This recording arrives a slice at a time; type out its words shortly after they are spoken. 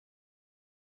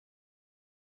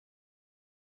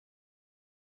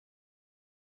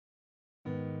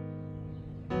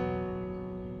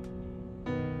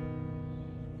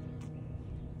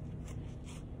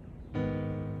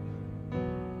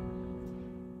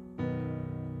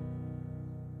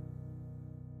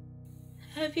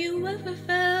Have you ever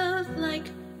felt like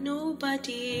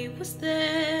nobody was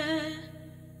there?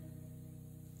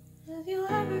 Have you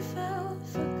ever felt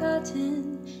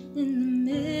forgotten in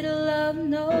the middle of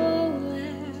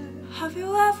nowhere? Have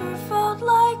you ever felt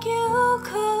like you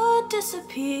could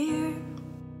disappear?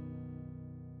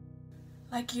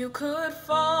 Like you could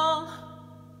fall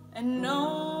and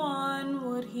no one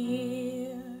would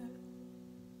hear?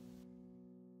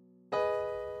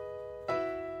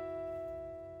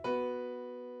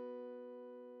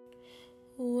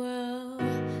 Well,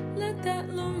 let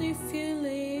that lonely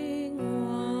feeling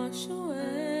wash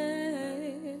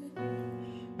away.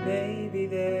 Maybe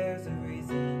there's a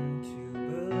reason to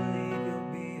believe you'll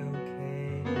be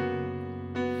okay.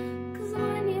 'Cause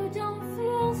when you don't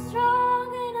feel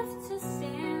strong enough to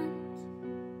stand,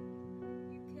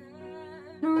 you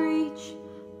can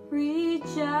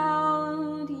reach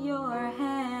out your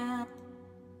hand.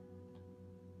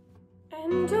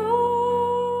 And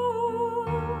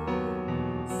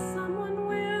someone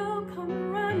will come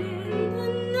running,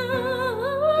 and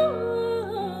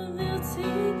they'll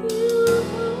take you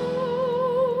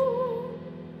home.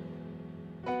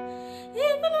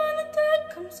 Even when the dark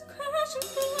comes crashing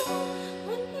through,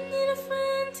 when you need a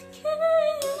friend to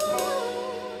carry you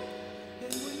home.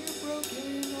 And when you're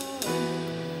broken all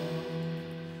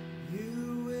you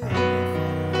will be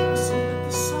fine. See that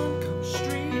the sun comes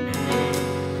streaming,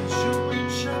 'cause you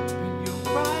reach up and you'll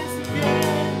rise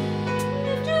again.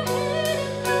 Lift your head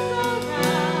and look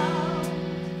around,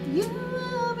 you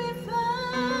will be found.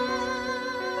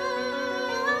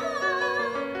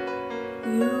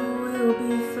 You will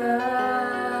be found.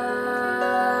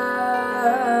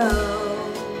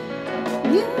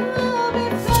 You will be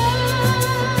found.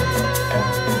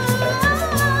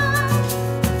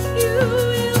 You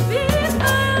will be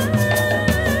found.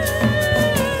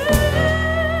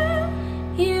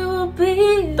 You will be.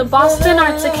 The Boston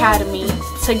Arts Academy,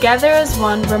 together as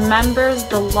one, remembers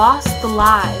the lost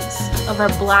lives of our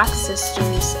Black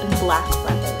sisters and Black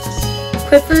brothers.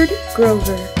 Clifford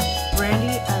Grover,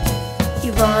 Brandy Evans,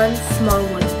 Yvonne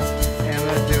Smallwood,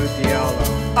 Amadou Diallo,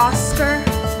 Oscar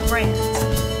Grant,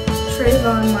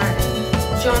 Trayvon Martin,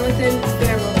 Jonathan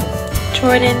Farrell,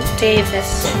 Jordan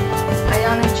Davis,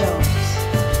 Ayana Jones,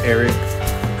 Eric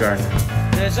Garner.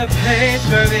 There's a place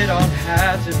where we don't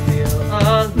have to feel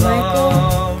alone.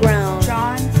 Michael Brown,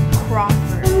 John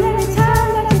Crawford,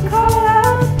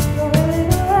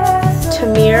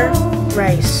 Tamir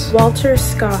Rice, Walter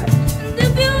Scott,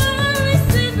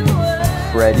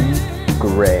 Freddie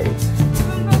Gray,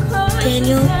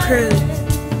 Daniel Prude,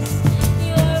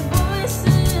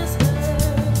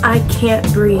 I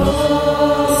Can't Breathe,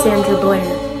 Sandra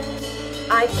Blair,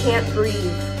 I Can't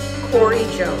Breathe, Corey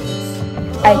Jones,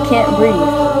 I Can't Breathe,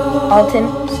 Alton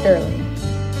Sterling,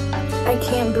 I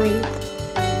Can't Breathe,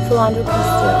 Philandra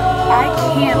Castile, I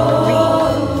Can't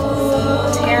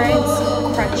Breathe, Terrence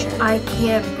Crutcher, I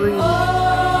Can't Breathe,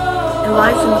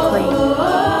 Eliza McLean,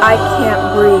 I Can't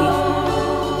Breathe,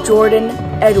 Jordan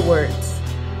Edwards,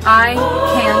 I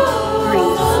Can't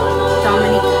Breathe,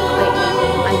 Dominique Clayton,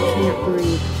 I Can't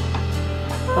Breathe,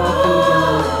 Baugham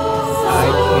Jones, I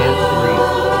Can't Breathe,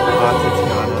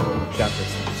 Tatiana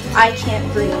Jefferson. I Can't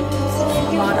Breathe,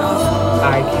 Ahmad Osman,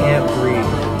 I Can't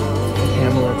Breathe,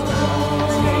 Pamela Turner.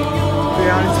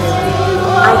 Breonna Taylor.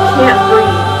 I Can't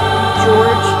Breathe,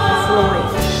 George Floyd,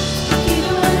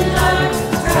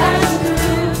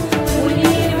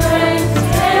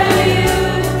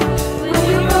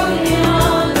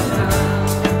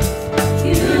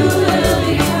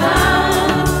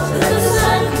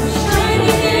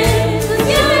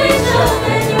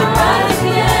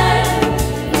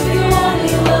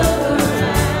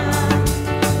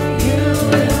 You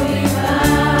will be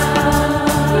found.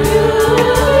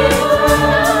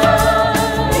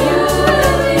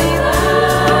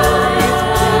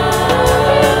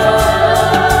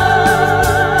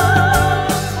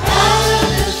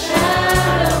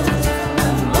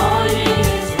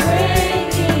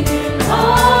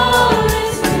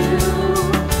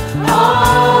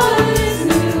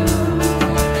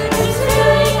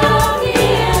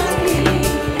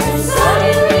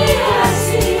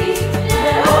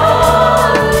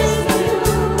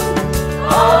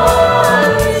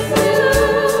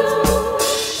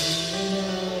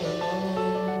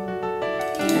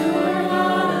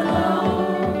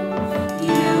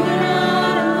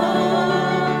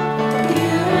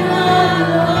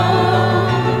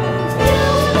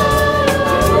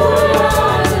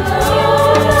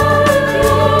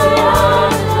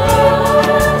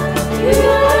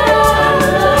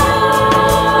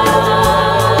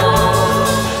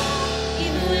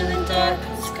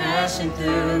 passing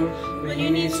through, when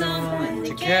you need someone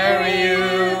to carry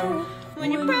you,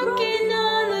 when you're broken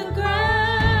on the ground.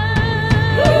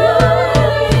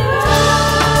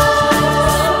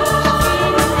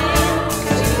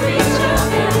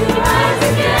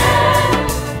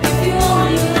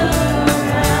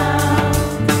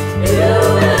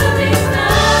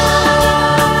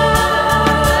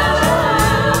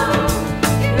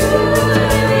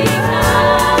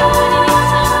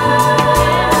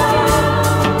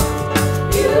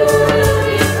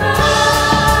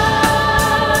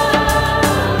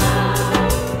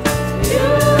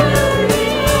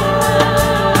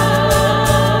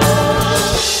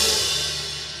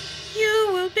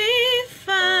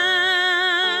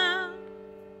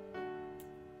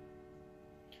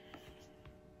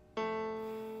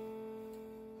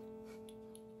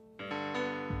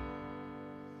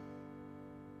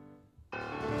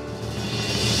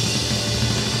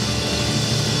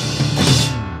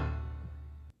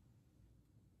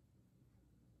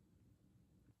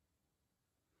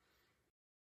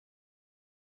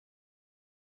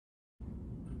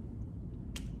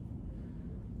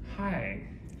 Hi.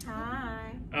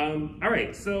 Hi. All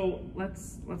right, so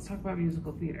let's talk about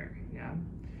musical theater. Yeah.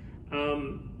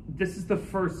 This is the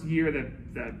first year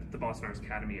that the Boston Arts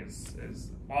Academy is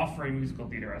offering musical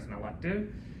theater as an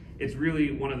elective. It's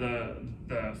really one of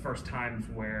the first times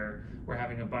where we're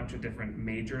having a bunch of different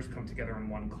majors come together in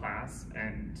one class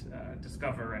and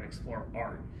discover and explore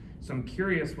art. So I'm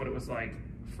curious what it was like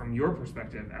from your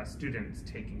perspective as students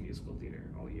taking musical theater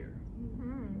all year.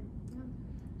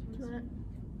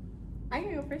 I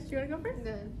can go first. Do you want to go first?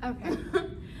 Good. Okay.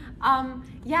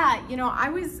 Yeah, you know,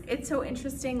 it's so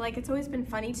interesting. Like, it's always been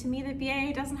funny to me that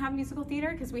BAA doesn't have musical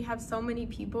theater because we have so many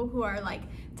people who are like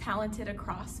talented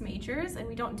across majors, and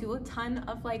we don't do a ton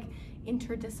of like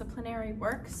interdisciplinary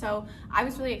work. So I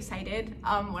was really excited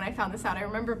when I found this out. I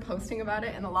remember posting about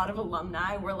it, and a lot of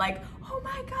alumni were like, oh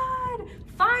my God,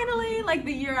 finally, like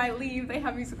the year I leave, they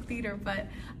have musical theater. But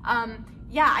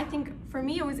yeah, I think for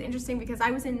me it was interesting because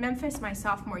I was in Memphis my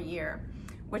sophomore year,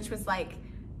 which was like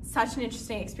such an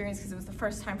interesting experience because it was the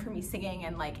first time for me singing,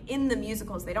 and like in the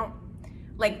musicals, they don't,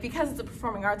 like, because it's a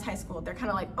performing arts high school, they're kind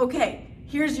of like, okay,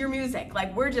 here's your music.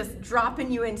 Like, we're just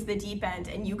dropping you into the deep end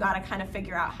and you got to kind of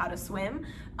figure out how to swim.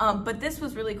 But this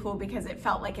was really cool because it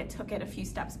felt like it took it a few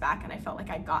steps back, and I felt like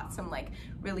I got some like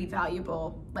really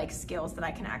valuable like skills that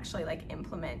I can actually like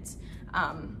implement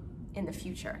in the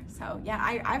future. So yeah,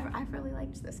 I've really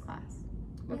liked this class.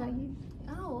 What about you?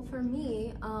 Oh, well, for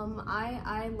me,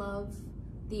 I love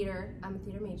theater. I'm a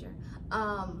theater major.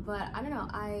 But I don't know,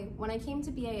 when I came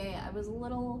to BAA, I was a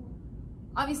little,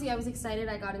 obviously I was excited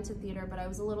I got into theater, but I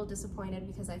was a little disappointed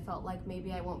because I felt like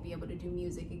maybe I won't be able to do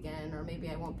music again, or maybe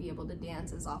I won't be able to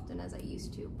dance as often as I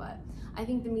used to. But I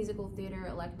think the musical theater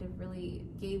elective really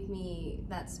gave me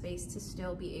that space to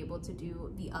still be able to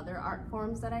do the other art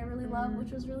forms that I really love,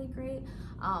 which was really great.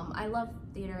 I love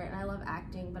theater and I love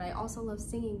acting, but I also love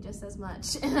singing just as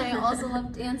much, and I also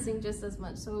love dancing just as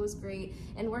much, so it was great.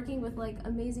 And working with like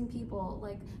amazing people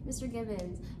like Mr.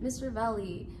 Gibbons, Mr.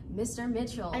 Velli, Mr.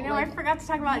 Mitchell. I know, like, I forgot to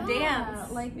talk about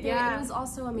dance. Like, it was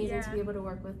also amazing to be able to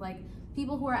work with like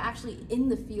people who are actually in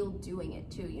the field doing it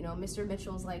too. You know, Mr.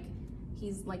 Mitchell's like,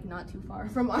 he's like not too far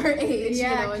from our age, you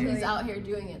know, and he's out here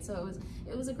doing it. So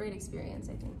it was a great experience,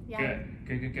 I think. Yeah.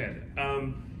 Good.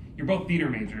 You're both theater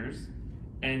majors,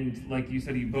 and like you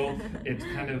said, you both, it's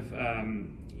kind of,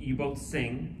 you both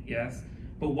sing, yes?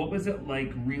 But what was it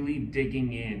like really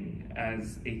digging in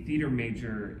as a theater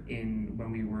major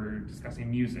when we were discussing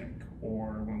music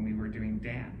or when we were doing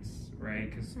dance,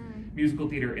 right? Because musical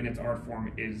theater in its art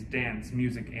form is dance,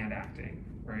 music, and acting,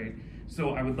 right?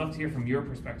 So I would love to hear from your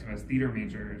perspective as theater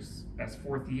majors, as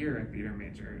fourth year theater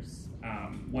majors,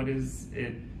 what has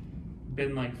it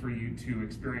been like for you to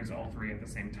experience all three at the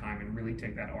same time and really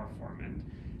take that art form and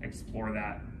explore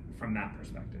that from that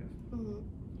perspective?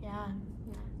 Yeah.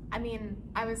 I mean,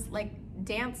 I was like,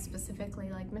 dance specifically,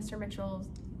 like Mr. Mitchell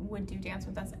would do dance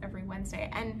with us every Wednesday.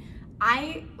 And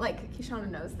I, like, Keishona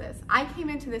knows this, I came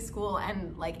into this school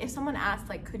and like, if someone asked,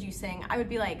 like, could you sing? I would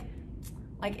be like,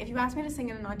 if you ask me to sing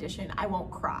in an audition, I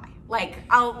won't cry. Like,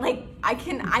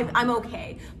 I'm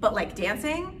okay. But like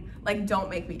dancing, like, don't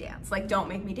make me dance. Like, don't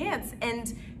make me dance.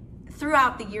 And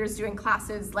throughout the years doing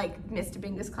classes like Miss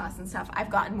Dominguez class and stuff, I've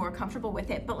gotten more comfortable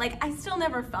with it, but like I still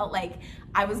never felt like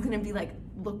I was gonna be like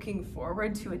looking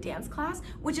forward to a dance class,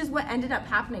 which is what ended up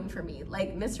happening for me.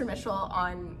 Like Mr. Mitchell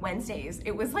on Wednesdays,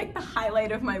 it was like the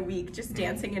highlight of my week, just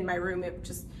dancing in my room. It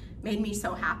just made me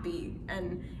so happy,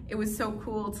 and it was so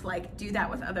cool to like do that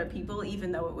with other people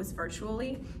even though it was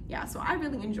virtually. Yeah, so I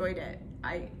really enjoyed it.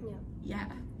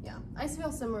 Yeah, I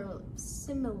feel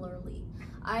similarly.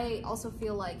 I also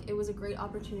feel like it was a great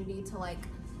opportunity to like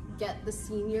get the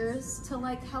seniors to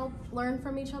like help learn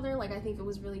from each other. Like I think it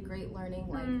was really great learning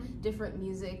like different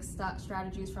music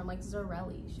strategies from like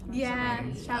Zorely.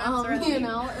 Shout out Zorely. You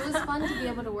know, it was fun to be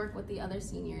able to work with the other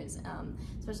seniors,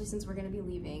 especially since we're going to be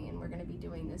leaving and we're going to be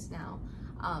doing this now.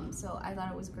 So I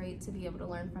thought it was great to be able to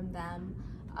learn from them.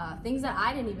 Things that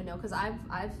I didn't even know, because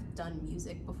I've done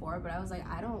music before, but I was like,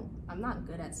 I'm not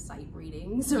good at sight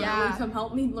reading, so really come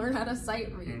help me learn how to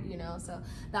sight read, you know, so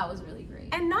that was really great.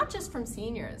 And not just from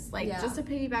seniors, like just to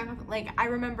piggyback off, like I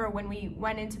remember when we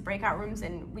went into breakout rooms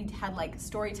and we had like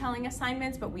storytelling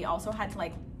assignments, but we also had to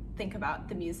like think about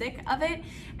the music of it,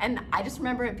 and I just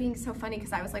remember it being so funny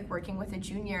because I was like working with a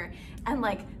junior, and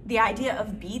like the idea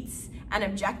of beats and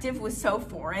objective was so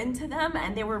foreign to them,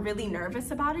 and they were really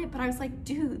nervous about it, but I was like,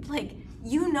 dude, like,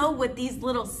 you know what these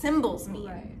little symbols mean.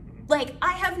 Right. Like,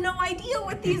 I have no idea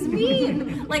what these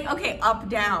mean. Like, okay, up,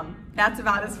 down, that's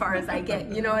about as far as I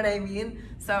get, you know what I mean?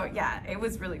 So yeah, it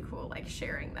was really cool, like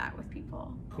sharing that with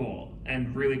people. Cool.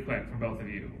 And really quick for both of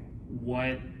you,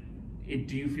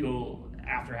 do you feel,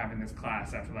 after having this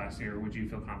class after last year, would you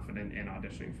feel confident in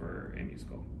auditioning for a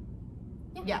musical?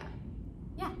 Yeah.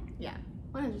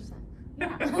 100%.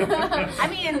 Yeah. I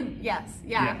mean, yes.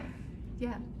 Yeah.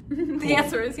 The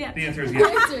answer is yes. The answer is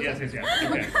yes. Yes.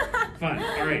 Okay. Fun.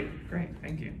 All right. Great.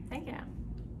 Thank you. Thank you.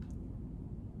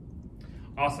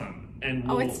 Awesome. And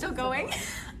it's still going?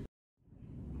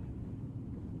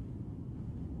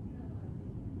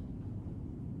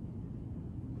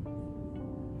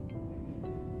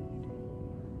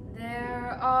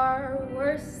 There are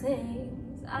worse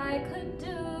things I could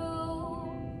do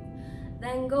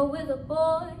than go with a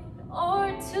boy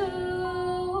or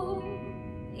two.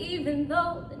 Even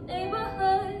though the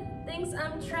neighborhood thinks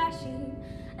I'm trashy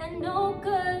and no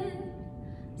good,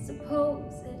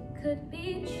 suppose it could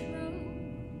be true.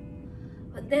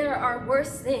 But there are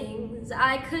worse things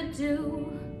I could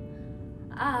do.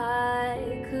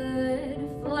 I could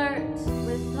flirt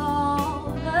with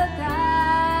all the guys,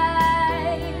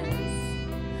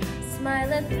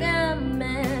 smile at them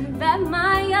and bat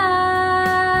my eyes,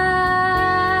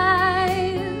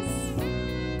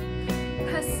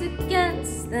 press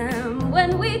against them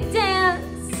when we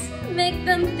dance, make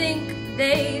them think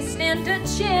they stand a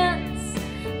chance,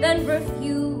 then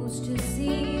refuse to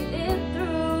see it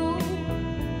through.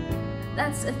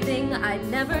 That's a thing I'd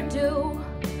never do.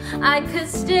 I could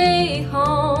stay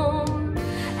home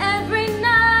every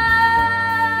night,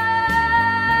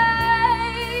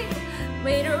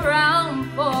 wait around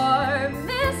for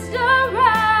Mr.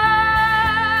 Right,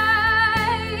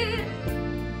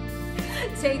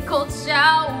 take cold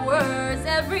showers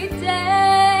every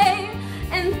day,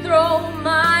 and throw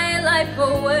my life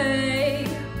away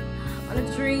on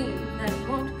a dream that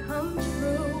won't come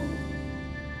true.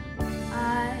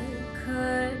 I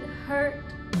could hurt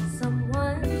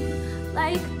someone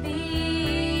like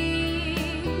thee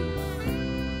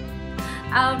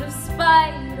out of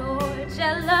spite or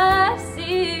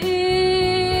jealousy.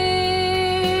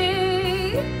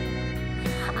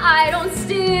 I don't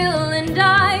steal and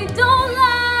I don't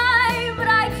lie, but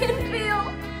I can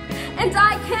feel and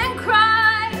I can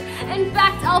cry. In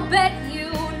fact, I'll bet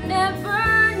you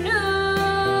never knew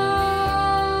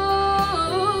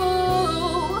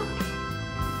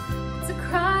to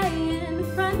cry in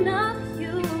front of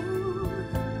you.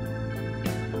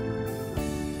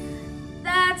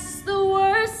 That's the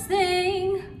worst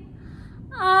thing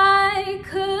I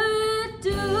could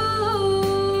do.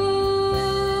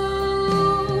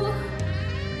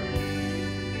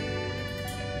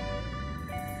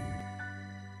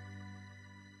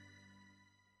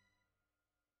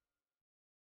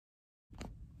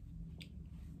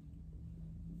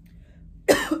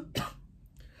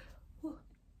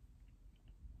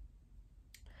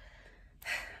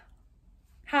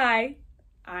 Hi,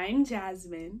 I'm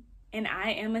Jasmine, and I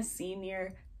am a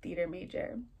senior theater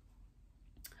major.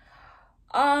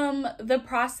 The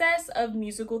process of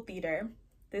musical theater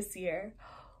this year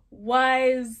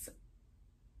was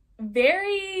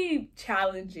very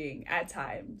challenging at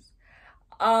times.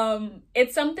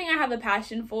 It's something I have a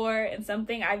passion for and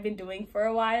something I've been doing for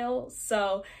a while,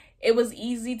 so it was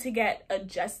easy to get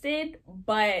adjusted,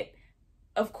 but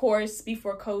of course,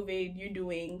 before COVID, you're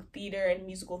doing theater and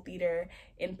musical theater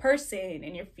in person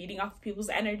and you're feeding off people's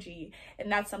energy. And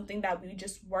that's something that we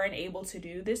just weren't able to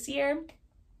do this year.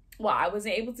 Well, I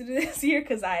wasn't able to do this year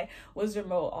because I was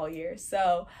remote all year.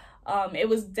 So it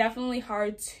was definitely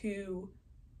hard to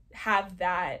have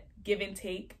that give and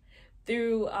take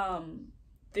through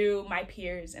my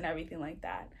peers and everything like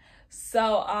that.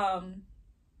 So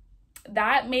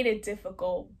that made it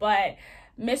difficult, but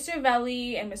Mr.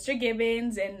 Velli and Mr.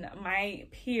 Gibbons and my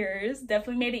peers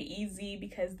definitely made it easy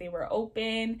because they were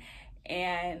open,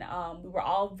 and we were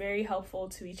all very helpful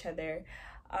to each other,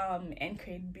 and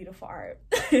created beautiful art.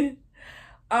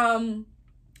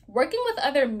 Working with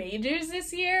other majors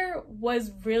this year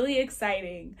was really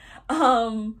exciting.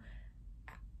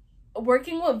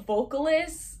 Working with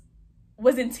vocalists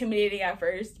was intimidating at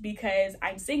first because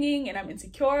I'm singing and I'm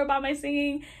insecure about my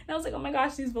singing. And I was like, oh my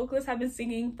gosh, these vocalists have been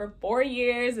singing for 4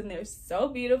 years and they're so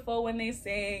beautiful when they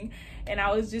sing. And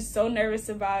I was just so nervous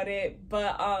about it.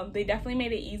 But they definitely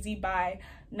made it easy by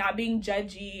not being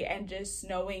judgy and just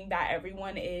knowing that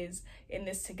everyone is in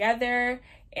this together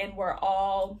and we're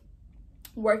all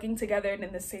working together and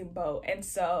in the same boat. And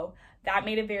so that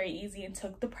made it very easy and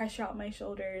took the pressure off my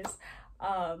shoulders.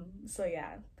 So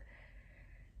yeah.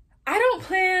 I don't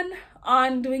plan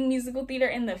on doing musical theater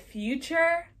in the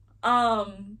future,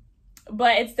 but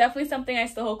it's definitely something I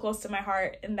still hold close to my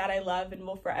heart and that I love and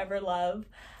will forever love.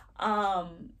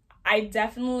 I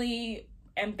definitely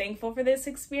am thankful for this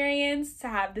experience, to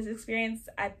have this experience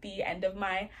at the end of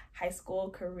my high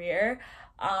school career.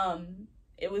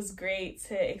 It was great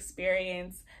to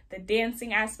experience the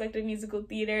dancing aspect of musical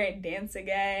theater and dance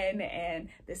again, and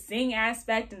the sing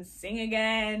aspect and sing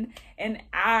again and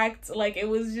act. Like, it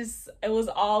was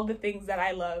all the things that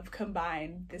I love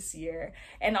combined this year.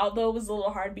 And although it was a little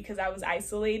hard because I was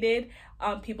isolated,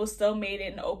 people still made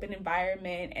it an open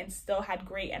environment and still had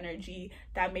great energy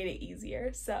that made it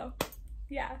easier. So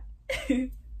yeah.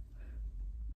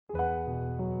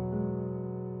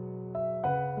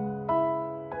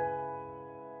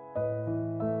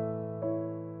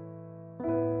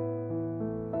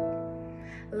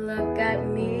 Look at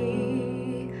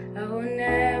me, I will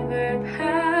never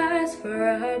pass for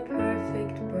a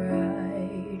perfect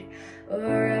bride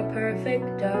or a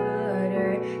perfect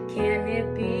daughter. Can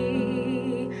it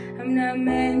be I'm not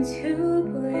meant to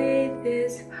play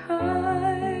this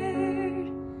part?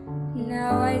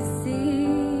 Now I see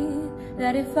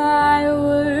that if I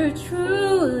were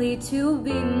truly to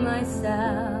be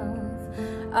myself,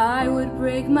 I would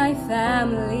break my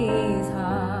family's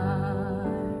heart.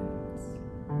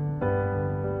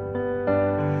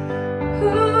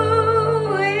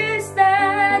 Who is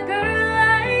that girl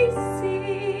I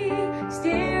see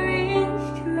staring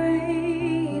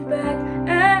straight back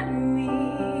at me?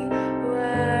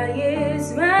 Why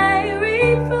is my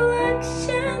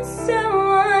reflection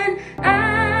someone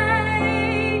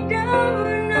I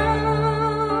don't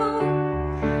know?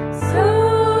 So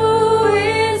who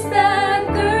is that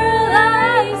girl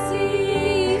I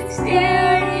see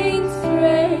staring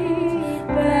straight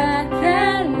back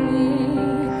at me?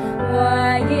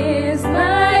 Why is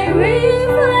my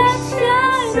reflection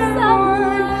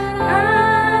someone I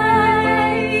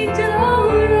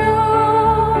don't know?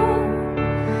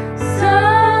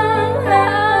 Somehow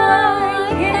I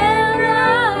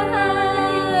cannot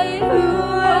hide who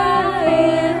I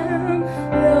am,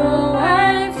 though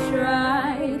I've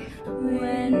tried.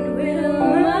 When will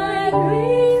my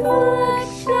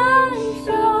reflection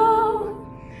show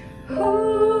who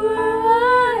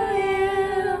I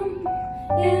am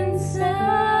inside?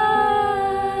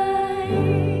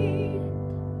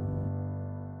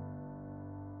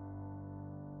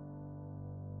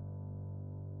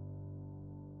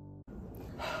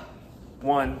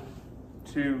 One,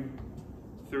 two,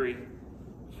 three,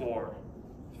 4,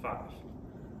 5.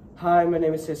 Hi, my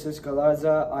name is Jesus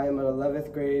Galarza. I am an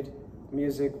 11th grade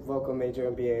music vocal major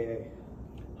in BAA.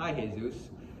 Hi, Jesus.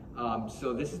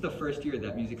 So this is the first year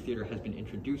that music theater has been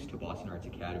introduced to Boston Arts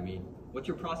Academy. What's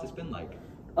your process been like?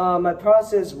 My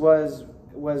process was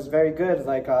very good.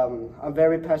 Like, I'm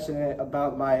very passionate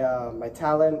about my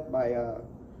talent,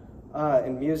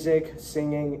 in music,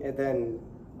 singing, and then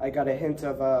I got a hint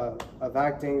of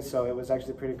acting, so it was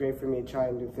actually pretty great for me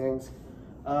trying new things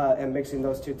and mixing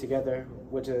those two together,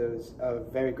 which is a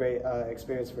very great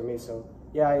experience for me. So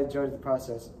yeah, I enjoyed the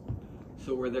process.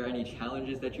 So were there any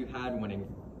challenges that you had when,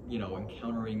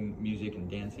 encountering music and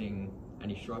dancing?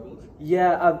 Any struggles?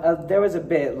 Yeah, there was a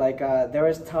bit. Like, there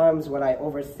was times when I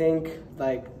overthink,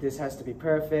 like, this has to be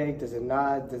perfect, does it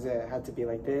not? Does it have to be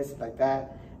like this, like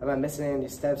that? Am I missing any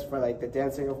steps for, like, the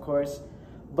dancing, of course?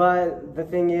 But the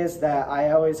thing is that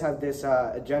I always have this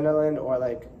adrenaline or,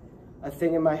 like, a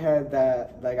thing in my head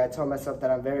that, like, I tell myself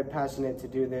that I'm very passionate to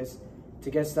do this,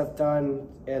 to get stuff done,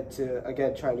 and to,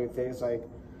 again, try new things, like,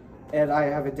 and I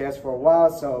haven't danced for a while,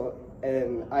 so,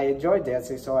 and I enjoyed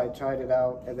dancing, so I tried it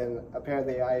out, and then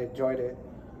apparently I enjoyed it,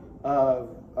 of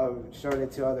showing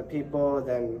it to other people,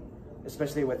 then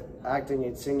especially with acting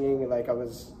and singing, like, I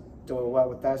was doing well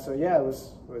with that, so yeah, it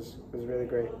was really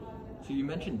great. So you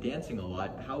mentioned dancing a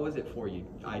lot. How was it for you?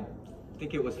 I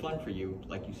think it was fun for you,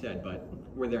 like you said, but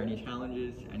were there any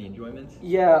challenges, any enjoyments?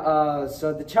 Yeah,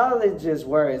 so the challenges is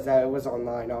that it was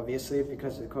online, obviously,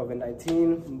 because of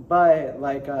COVID-19, but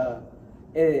like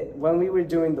when we were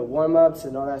doing the warm-ups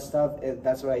and all that stuff,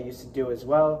 that's what I used to do as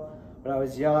well. When I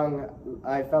was young,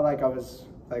 I felt like I was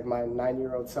like my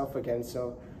 9-year-old self again,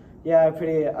 so yeah, I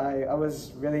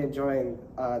was really enjoying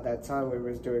that time we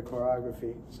was doing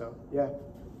choreography, so yeah.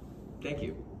 Thank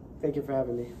you. Thank you for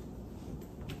having me.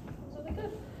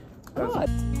 Good.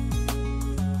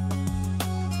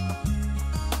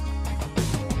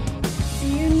 Do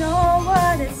you know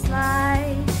what it's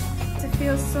like to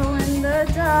feel so in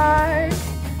the dark,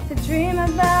 to dream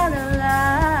about a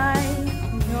light?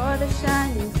 You're the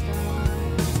shining star.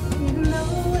 Even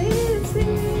though it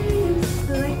seems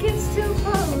like it's too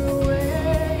far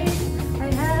away,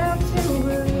 I have to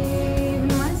believe in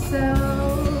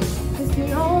myself. It's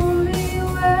the only way.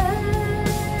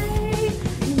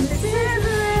 This is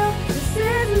real, this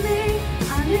is me.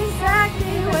 I'm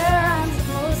exactly where I'm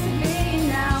supposed to be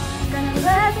now. Gonna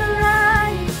let the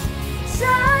light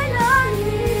shine on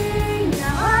me.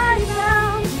 Now I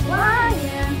found who I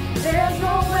am. There's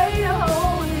no way to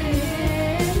hold it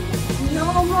in. No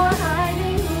more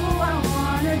hiding who I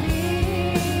wanna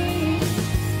be.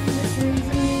 This is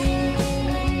me.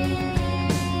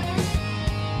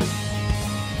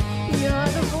 You're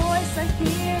the voice I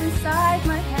hear inside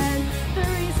my head. The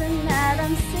reason that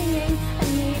I'm singing, I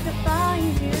need to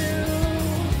find you.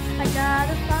 I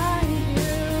gotta find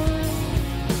you.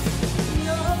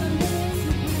 You're the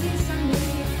missing piece I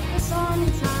need. The song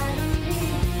inside of me.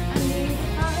 I need to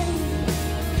find you.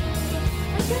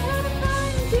 I gotta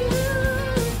find you.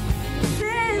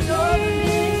 This is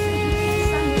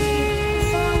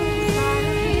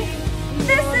me.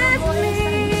 This is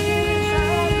me.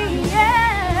 Yeah.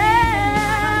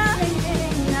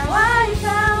 Now I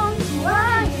found who I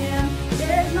am.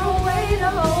 There's no way to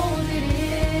hold it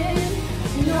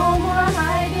in. No more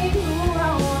hiding who I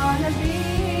wanna be.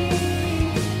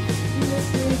 This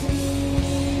is me.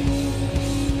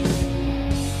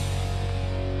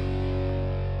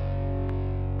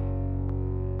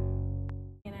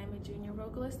 And I'm a junior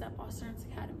vocalist at Boston Arts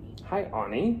Academy. Hi,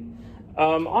 Aunnie.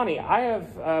 Aunnie, I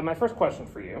have my first question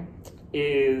for you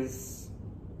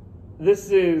this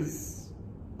is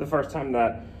the first time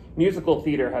that musical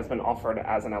theater has been offered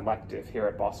as an elective here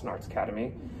at Boston Arts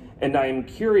Academy. And I'm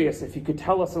curious if you could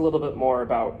tell us a little bit more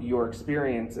about your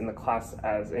experience in the class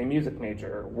as a music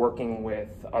major, working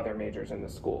with other majors in the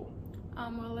school.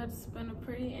 Well, it's been a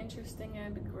pretty interesting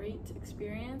and great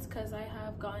experience because I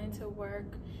have gotten to work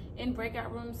in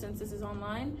breakout rooms, since this is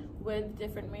online, with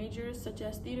different majors such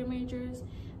as theater majors.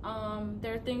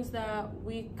 There are things that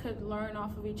we could learn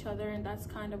off of each other, and that's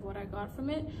kind of what I got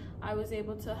from it. I was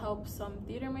able to help some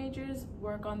theater majors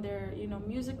work on their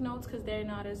music notes because they're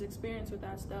not as experienced with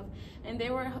that stuff, and they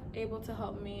were able to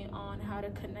help me on how to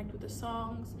connect with the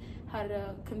songs, how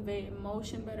to convey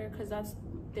emotion better, because that's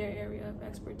their area of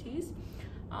expertise.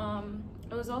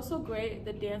 It was also great,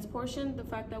 the dance portion, the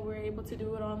fact that we were able to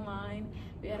do it online.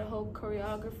 We had a whole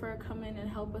choreographer come in and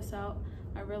help us out.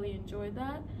 I really enjoyed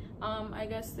that. I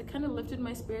guess it kind of lifted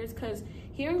my spirits because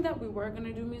hearing that we were going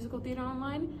to do musical theater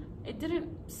online, it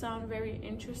didn't sound very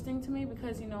interesting to me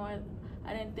because, I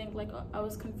didn't think, like, I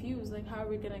was confused, like, how are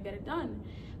we going to get it done?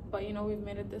 But, we've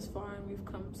made it this far and we've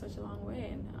come such a long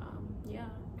way, and yeah.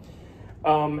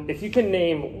 If you can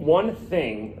name one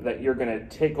thing that you're going to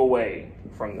take away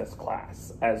from this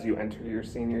class as you enter your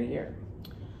senior year.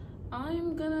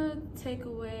 I'm going to take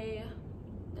away,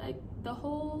 like, the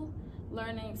whole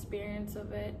learning experience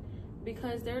of it,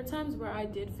 because there are times where I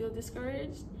did feel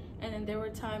discouraged, and then there were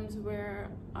times where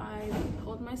I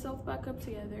pulled myself back up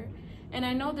together. And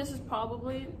I know this is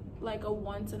probably like a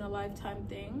once-in-a-lifetime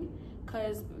thing,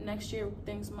 because next year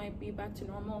things might be back to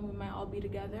normal and we might all be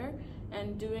together.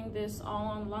 And doing this all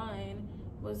online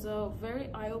was a very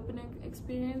eye-opening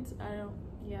experience. I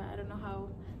don't know how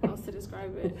else to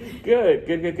describe it.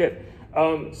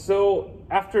 Good. So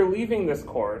after leaving this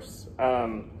course,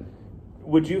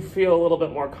 would you feel a little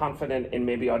bit more confident in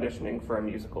maybe auditioning for a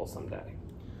musical someday?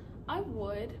 I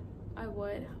would.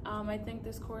 I think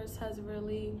this course has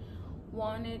really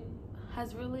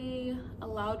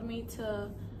allowed me to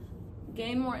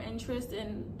gain more interest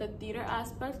in the theater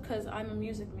aspect, because I'm a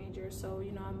music major, so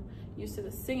I'm used to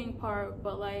the singing part,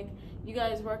 but like you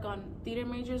guys theater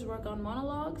majors work on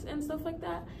monologues and stuff like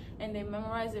that, and they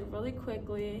memorize it really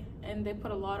quickly and they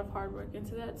put a lot of hard work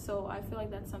into that, so I feel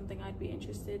like that's something I'd be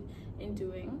interested in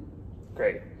doing.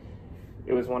 Great.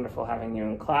 It was wonderful having you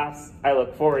in class. I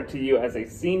look forward to you as a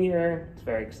senior. It's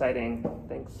very exciting.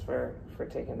 Thanks for for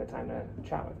taking the time to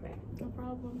chat with me. No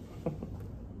problem.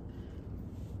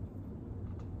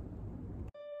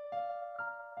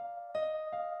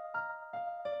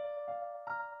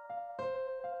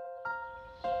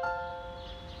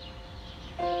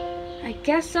 I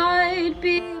guess I'd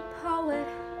be a poet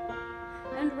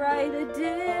and write a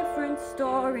different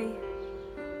story,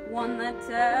 one that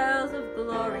tells of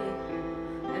glory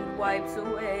and wipes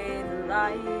away the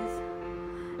lies.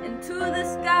 Into the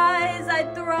skies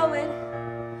I'd throw it,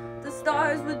 the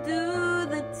stars would do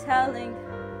the telling,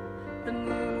 the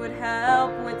moon would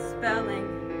help with spelling,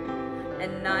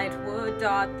 and night would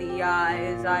dot the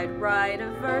eyes. I'd write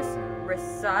a verse,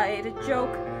 recite a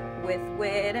joke, with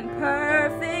wit and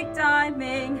perfect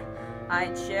timing.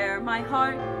 I'd share my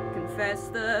heart, confess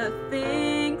the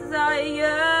things I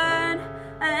yearn,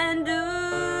 and do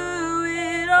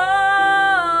it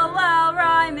all while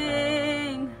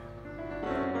rhyming.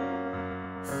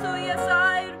 So yes,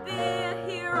 I'd be a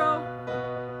hero,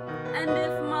 and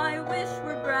if my wish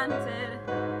were granted,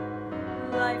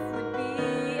 life would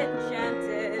be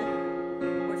enchanted,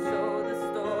 or so the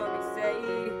stories say.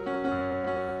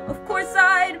 Of course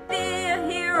I'd be a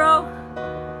hero,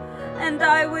 and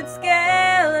I would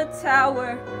scale a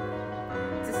tower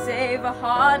to save a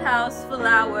hothouse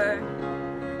flower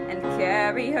and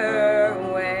carry her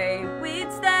away.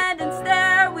 We'd stand and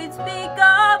stare, we'd speak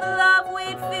of love,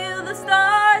 we'd feel the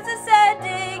stars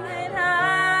ascending, we'd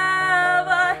have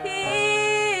a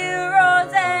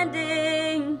hero's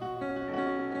ending,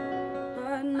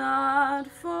 but not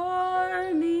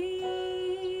for me.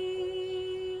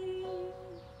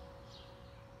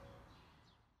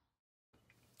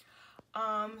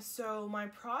 So my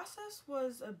process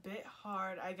was a bit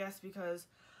hard, I guess, because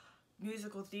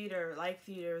musical theater, like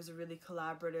theater, is a really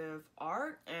collaborative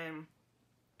art, and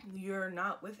you're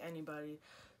not with anybody.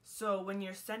 So when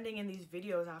you're sending in these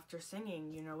videos after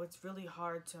singing, you know, it's really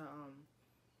hard to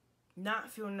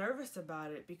not feel nervous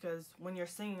about it, because when you're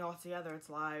singing all together, it's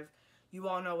live. You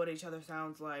all know what each other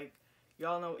sounds like. You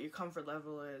all know what your comfort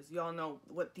level is. You all know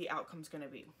what the outcome's going to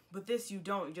be. With this, you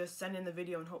don't. You just send in the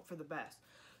video and hope for the best.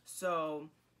 So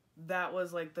that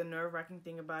was like the nerve-wracking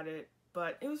thing about it,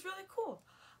 but it was really cool.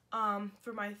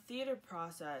 For my theater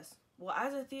process, well,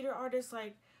 as a theater artist,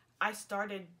 like, I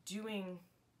started doing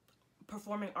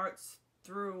performing arts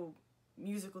through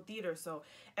musical theater, so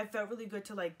it felt really good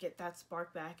to like get that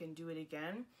spark back and do it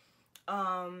again.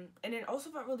 And it also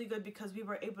felt really good because we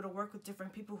were able to work with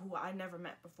different people who I never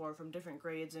met before, from different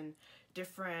grades and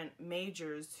different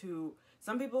majors, who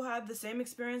some people had the same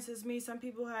experience as me, some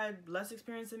people had less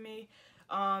experience than me.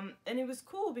 And it was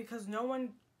cool because no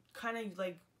one kind of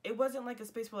like, it wasn't like a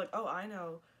space where like, oh, I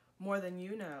know more than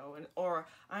you know, and or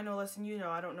I know less than you know,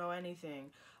 I don't know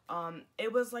anything.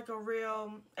 It was like a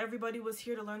real, everybody was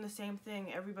here to learn the same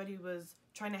thing. Everybody was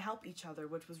trying to help each other,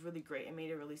 which was really great. It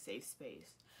made a really safe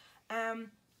space.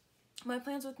 My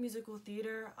plans with musical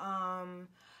theater,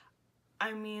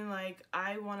 I mean, like,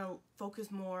 I want to focus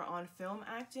more on film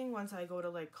acting once I go to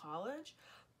like college.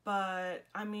 But,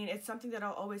 I mean, it's something that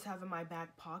I'll always have in my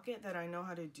back pocket that I know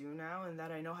how to do now and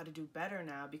that I know how to do better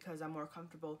now because I'm more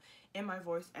comfortable in my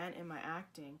voice and in my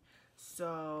acting.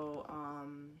 So,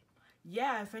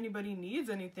 yeah, if anybody needs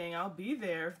anything, I'll be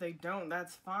there. If they don't,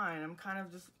 that's fine. I'm kind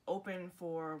of just open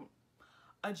for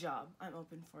a job. I'm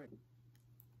open for it.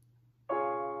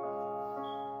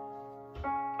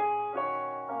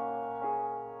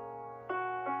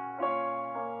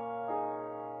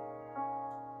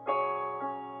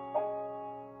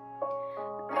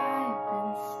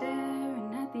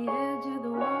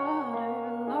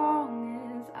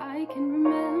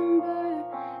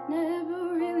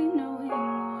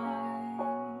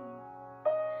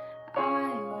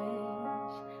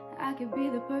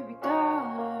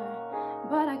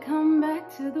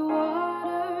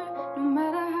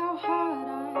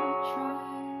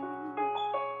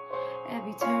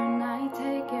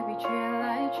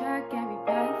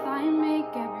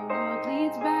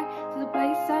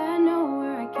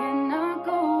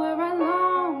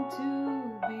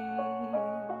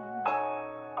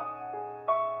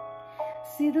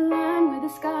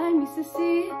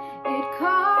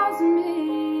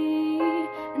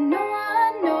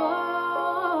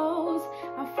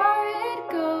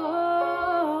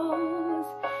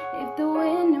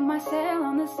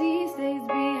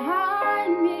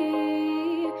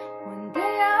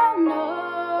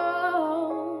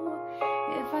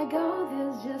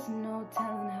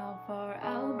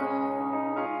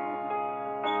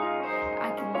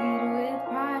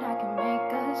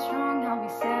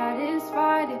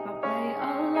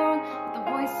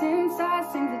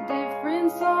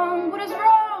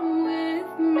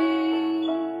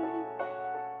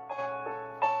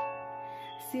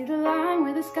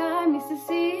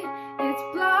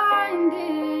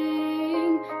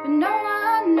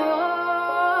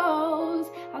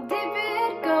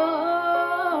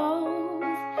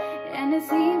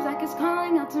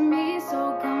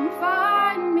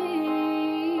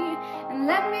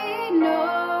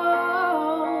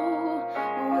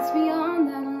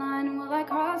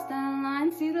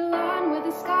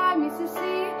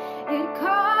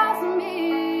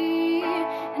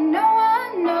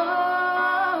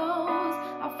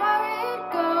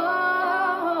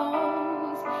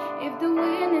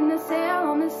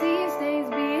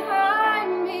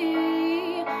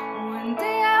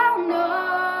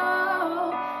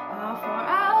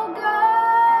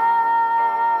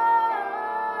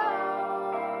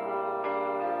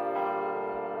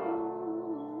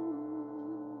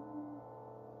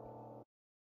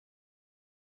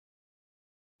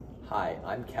 Hi,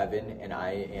 I'm Kevin, and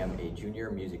I am a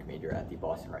junior music major at the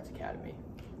Boston Arts Academy.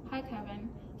 Hi Kevin.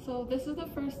 So this is the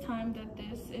first time that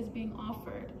this is being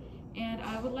offered, and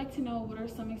I would like to know what are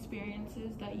some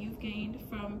experiences that you've gained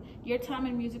from your time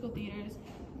in musical theaters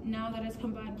now that it's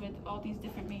combined with all these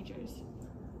different majors.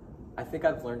 I think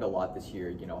I've learned a lot this year,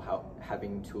 you know,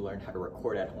 having to learn how to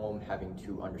record at home, having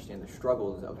to understand the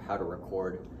struggles of how to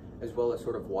record, as well as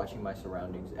sort of watching my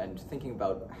surroundings and thinking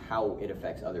about how it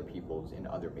affects other people's in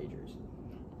other majors.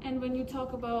 And when you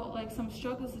talk about like some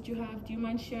struggles that you have, do you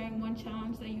mind sharing one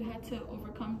challenge that you had to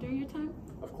overcome during your time?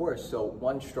 Of course. So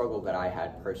one struggle that I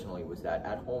had personally was that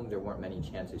at home there weren't many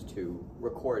chances to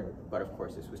record, but of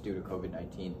course this was due to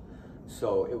COVID-19.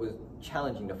 So it was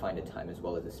challenging to find a time as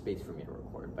well as a space for me to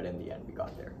record, but in the end we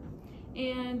got there.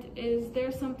 And is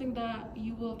there something that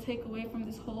you will take away from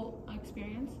this whole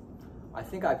experience? I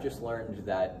think I've just learned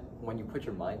that when you put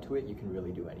your mind to it, you can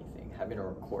really do anything. Having to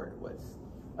record was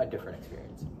a different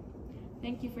experience.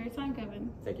 Thank you for your time, Kevin.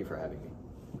 Thank you for having me.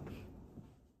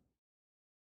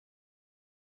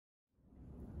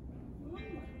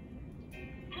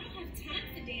 I don't have time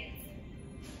to dance.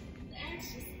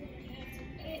 That's just gonna have to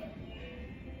wait.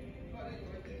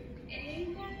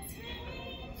 Ain't got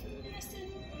time to mess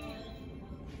around.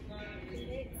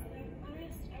 Legs up my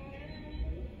side.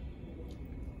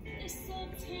 It's so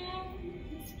time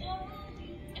to slow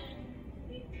you down.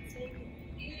 We can take it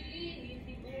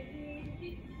easy,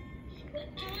 baby. But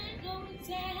I know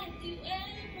exactly where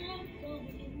I'm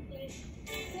going.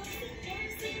 So the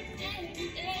person every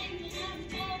day when I'm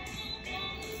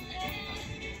almost there.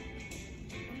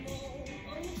 I'm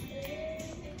almost there.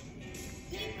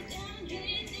 People down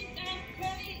here think I'm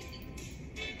crazy,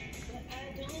 but I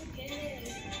don't care.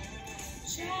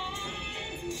 Trials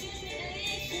and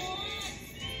tribulations,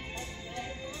 I've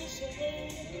had my share.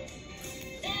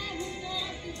 There is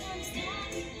nothing gonna stop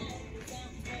me now, 'cause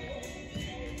I'm almost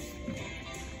there.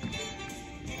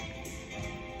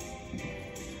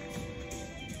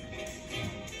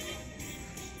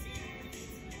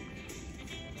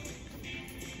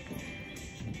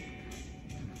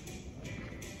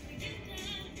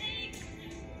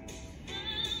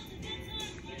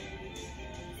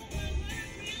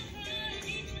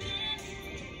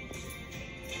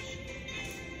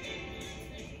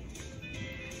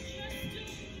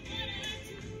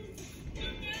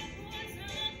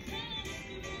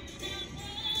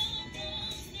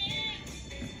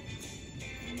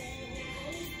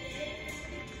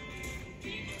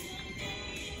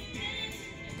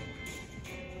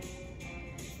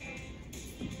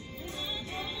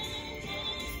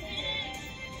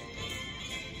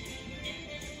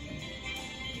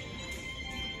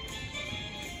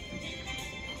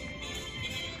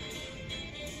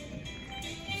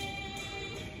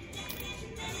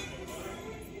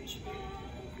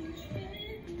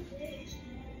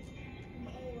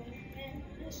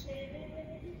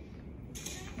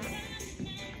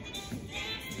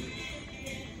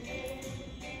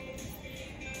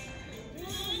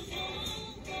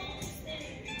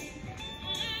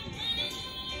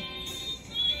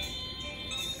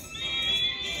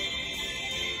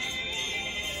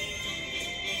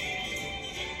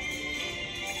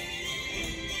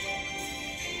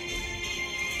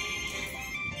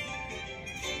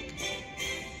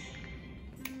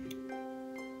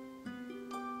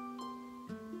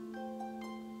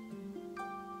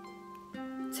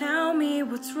 Tell me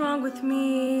what's wrong with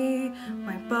me,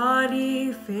 my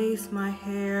body, face, my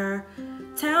hair.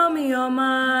 Tell me all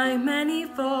my many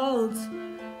faults.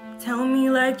 Tell me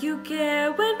like you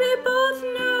care when we both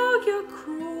know you're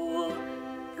cruel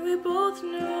and we both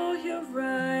know you're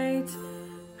right.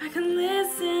 I can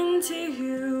listen to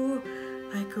you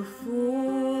like a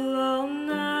fool all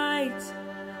night.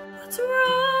 What's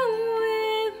wrong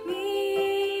with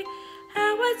me?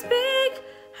 How I speak,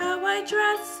 how I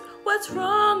dress. What's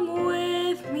wrong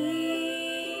with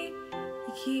me?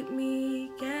 You keep me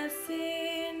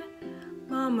guessing.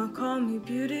 Mama called me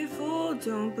beautiful,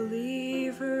 don't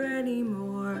believe her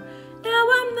anymore. Now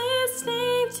I'm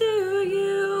listening to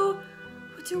you.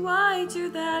 What do I do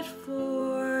that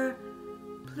for?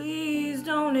 Please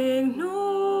don't ignore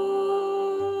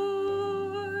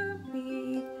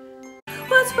me.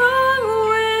 What's wrong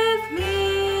with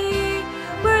me?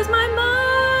 Where's my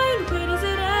mind? Where does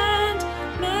it end?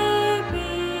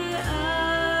 Maybe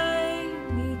I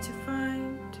need to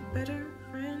find a better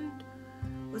friend.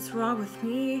 What's wrong with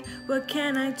me? What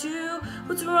can I do?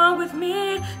 What's wrong with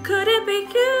me? Could it be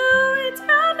you? It's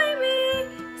helping me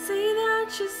see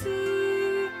that you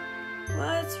see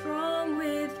what's wrong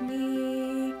with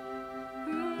me.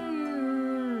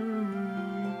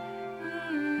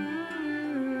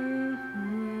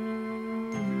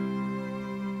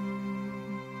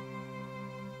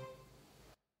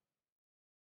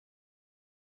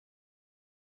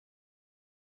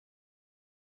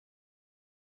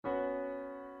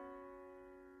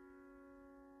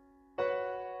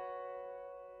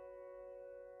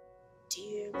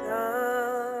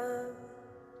 God,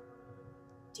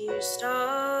 dear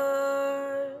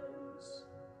stars,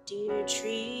 dear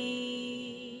trees,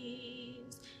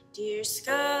 dear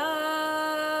sky,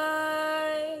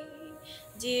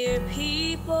 dear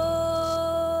people,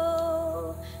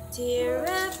 dear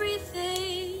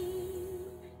everything,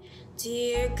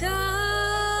 dear God.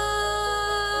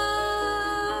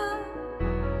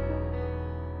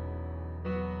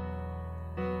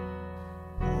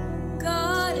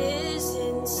 God is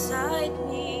inside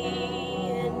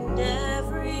me and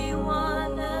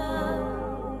everyone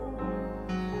else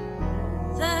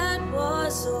that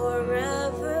was or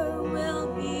ever will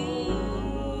be.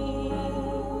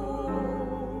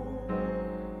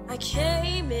 I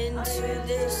came into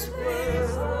this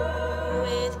world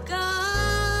with God,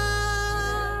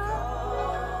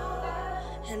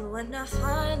 and when I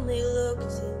finally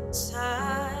looked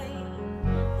inside,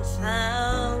 I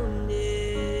found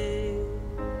it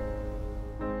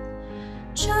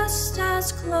just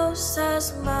as close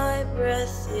as my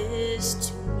breath is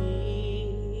to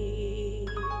me.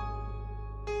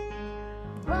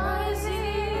 Rising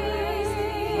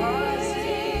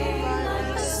like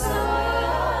the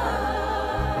sun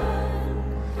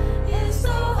is the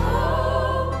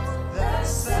hope that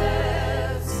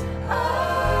sets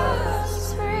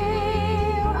us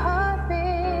free.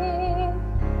 Heartbeat,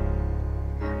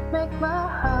 make my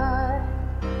heart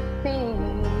beat.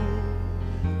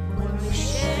 When we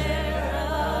share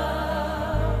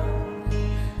up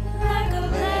like a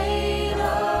blade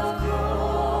of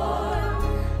corn,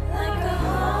 like a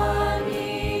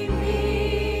honeybee,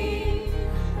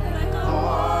 like a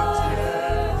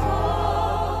waterfall,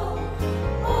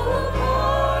 all a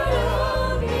part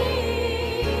of me,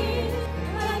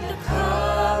 like the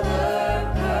color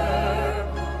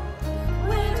purple.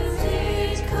 Where does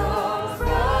it come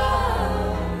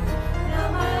from? Now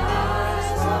my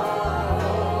eyes are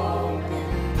open.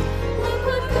 Look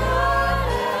what God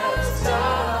has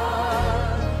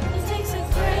done. It takes a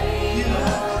grain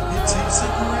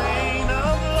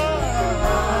of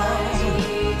mighty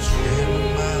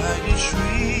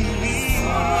tree,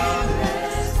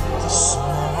 the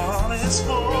smallest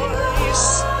voice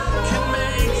can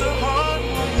make the heart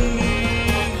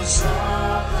release.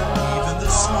 Even the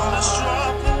smallest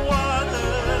drop of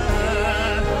water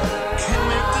can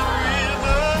make the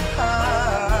river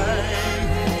high.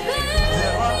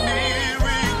 There are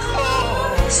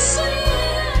miracles.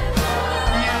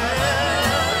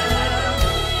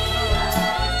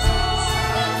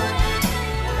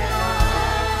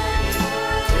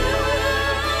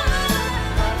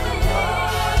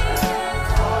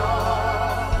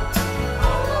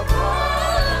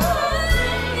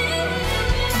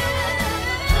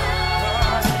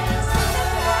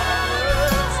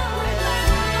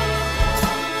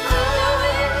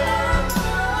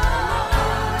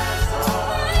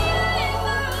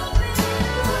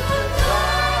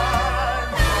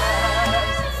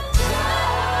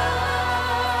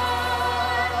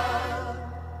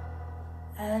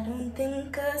 I don't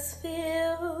think us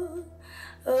feel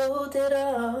old at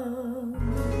all.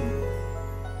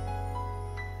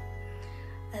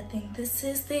 I think this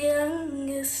is the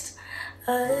youngest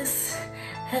us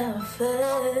have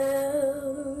felt.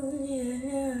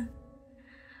 Yeah.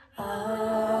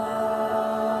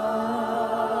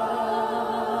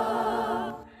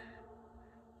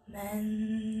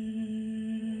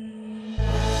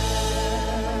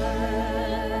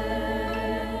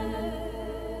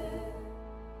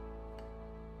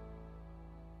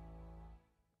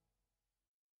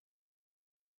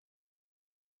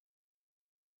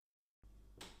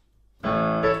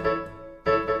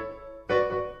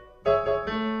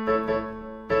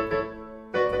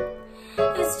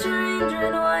 It's stranger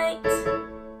in white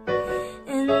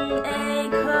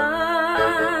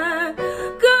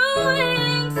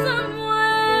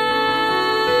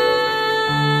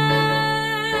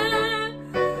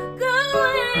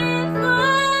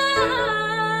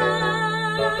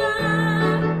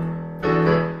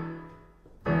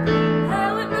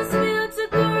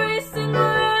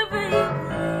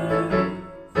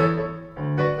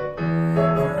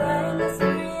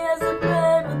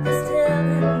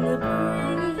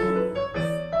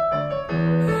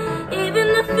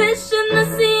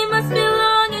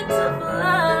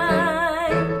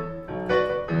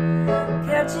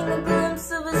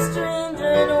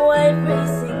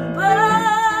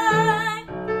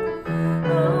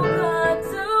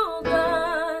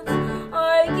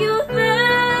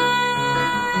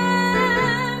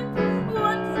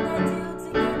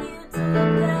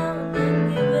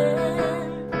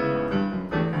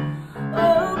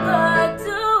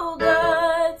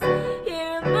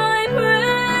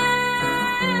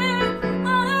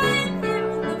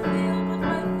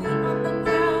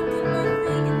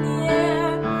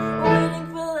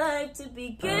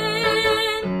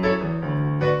begin.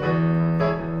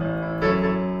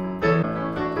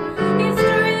 A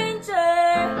stranger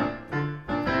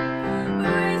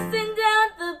racing down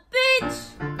the beach,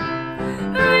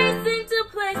 racing to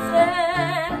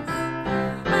places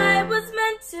I was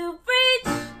meant to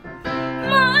reach.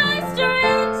 My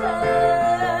stranger,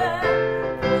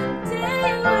 one day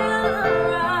will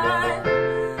arrive.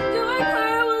 Your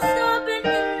car will stop and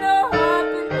in the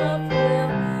hopping up will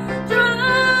drive.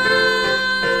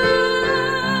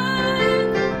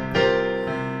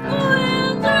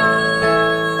 We'll drive.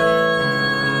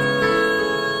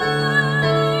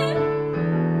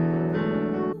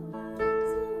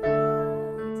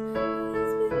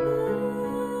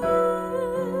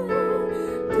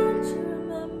 Don't you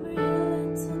remember your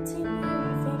little team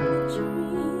from the tree?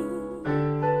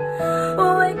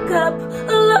 Wake up,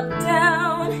 look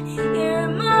down, hear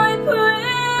my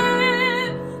prayer.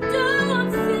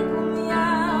 Don't single me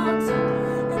out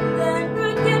and then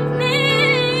forget me.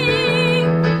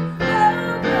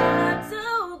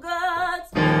 Oh God,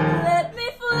 let me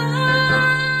fly.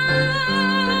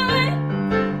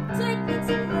 Take me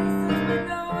to places where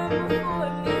no one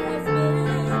before me has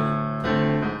been.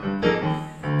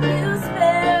 You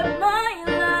spare my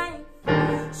life,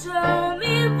 show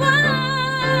me why.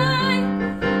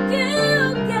 You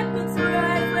get me to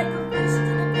rise like a fish to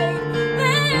the bait,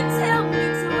 then tell me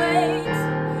to wait.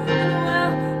 And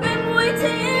while I'm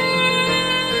waiting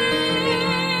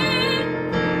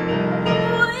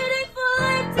for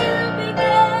life to begin,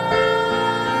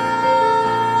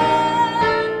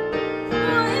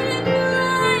 waiting for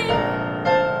life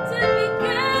to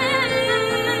begin.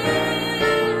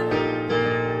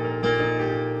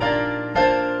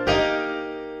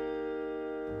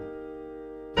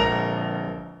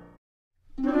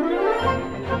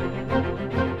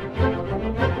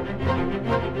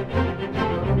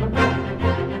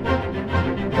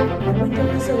 Window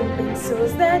was open,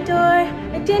 so's that door.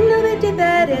 I didn't know they did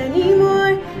that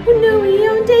anymore. Who knew we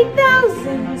owned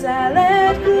 8,000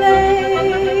 salad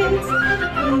plates?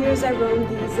 For years I roamed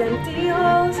these empty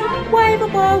halls. Why have a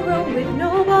ballroom with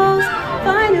no balls?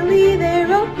 Finally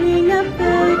they're opening up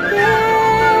the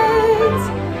gates.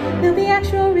 They'll be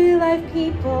actual real life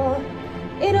people.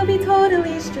 It'll be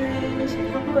totally strange.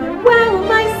 But wow,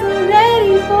 am I so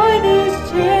ready for this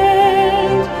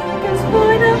change? 'Cause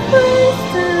for the first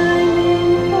time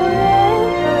in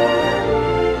forever,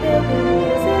 there'll be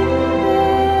music,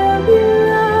 there'll be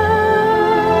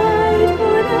light.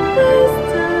 For the first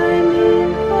time in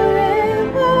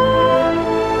forever,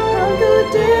 I'll go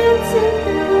dancing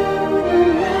through the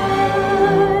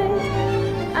night.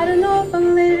 I don't know if I'm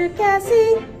late or gassy,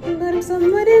 but I'm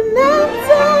somewhat in that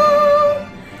zone.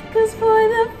 'Cause for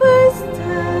the first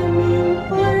time in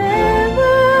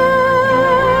forever,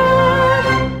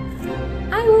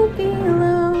 I won't be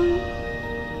alone.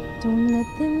 Don't let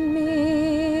them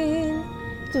in,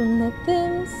 don't let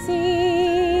them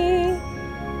see.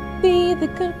 Be the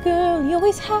good girl you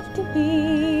always have to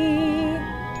be.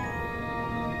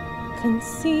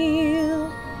 Conceal,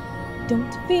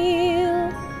 don't feel.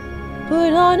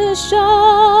 Put on a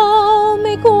show,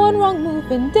 make one wrong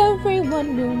move and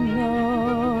everyone will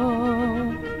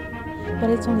know. But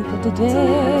it's only for today.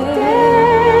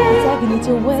 It's agony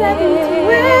to wait.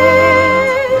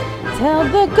 Tell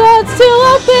the gods to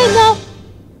open up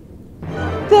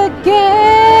the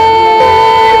gate.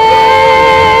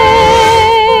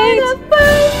 For the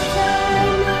first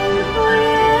time in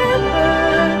forever,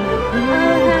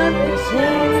 I'll have the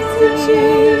chance to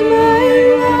change my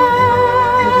life.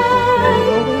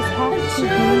 Always have to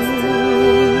be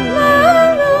my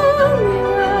lonely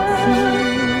ride.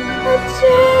 A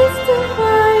chance to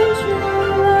find true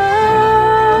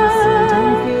love. So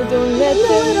don't feel, don't let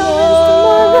them know.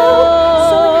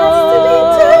 So it has to be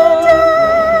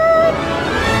today.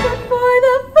 But for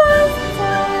the first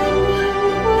time in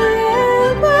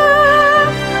forever,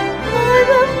 for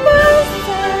the first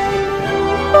time in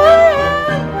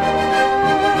forever,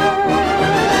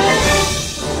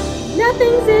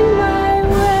 nothing's in my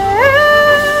way.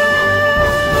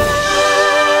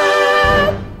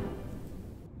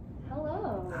 Hello.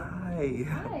 Hi.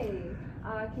 Hi.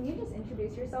 Can you just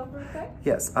introduce yourself real quick?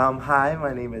 Yes. Hi,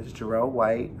 my name is Jurell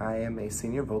White. I am a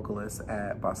senior vocalist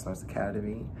at Boston Arts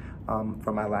Academy.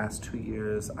 For my last 2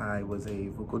 years, I was a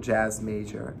vocal jazz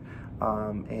major,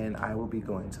 and I will be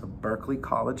going to Berklee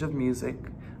College of Music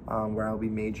where I'll be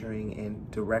majoring in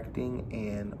directing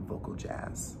and vocal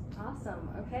jazz. Awesome.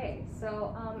 Okay,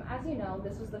 so as you know,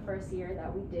 this was the first year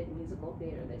that we did musical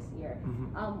theater this year.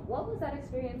 What was that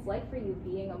experience like for you,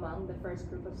 being among the first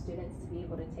group of students to be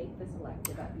able to take this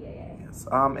elective at BAA? Yes,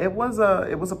 it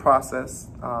was a process.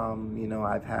 You know,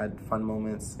 I've had fun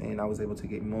moments, and I was able to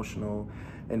get emotional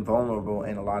and vulnerable,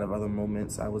 and a lot of other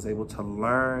moments I was able to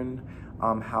learn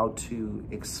how to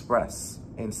express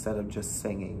instead of just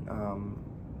singing.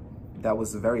 That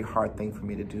was a very hard thing for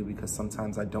me to do because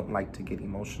sometimes I don't like to get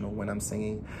emotional when I'm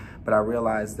singing, but I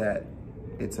realized that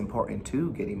it's important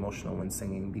to get emotional when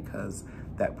singing because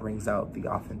that brings out the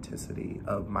authenticity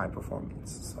of my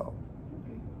performance. So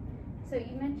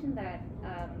you mentioned that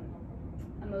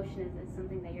emotion is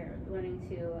something that you're learning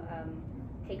to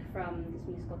take from this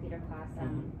musical theater class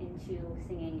into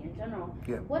singing in general.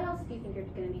 Yeah. What else do you think you're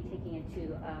going to be taking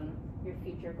into your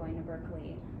future going to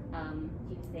Berkeley? Do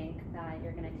you think that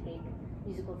you're going to take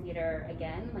musical theater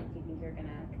again? Like, do you think you're going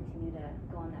to continue to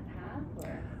go on that path?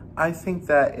 Or? I think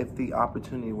that if the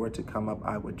opportunity were to come up,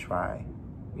 I would try.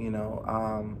 You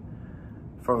know,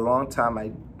 for a long time,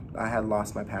 I had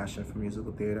lost my passion for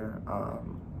musical theater,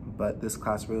 but this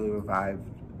class really revived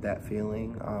that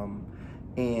feeling.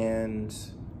 And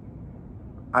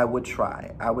I would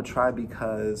try. I would try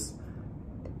because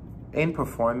in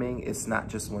performing, it's not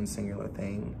just one singular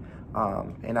thing.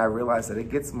 And I realized that it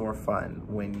gets more fun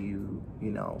when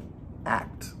you know,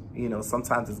 act. You know,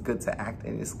 sometimes it's good to act,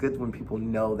 and it's good when people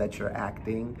know that you're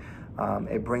acting.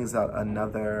 It brings out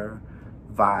another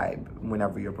vibe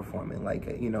whenever you're performing.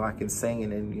 Like, you know, I can sing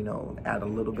and then, you know, add a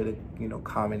little bit of, you know,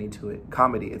 comedy to it.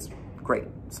 Comedy, it's great,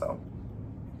 so.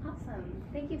 Awesome.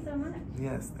 Thank you so much.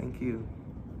 Yes, thank you.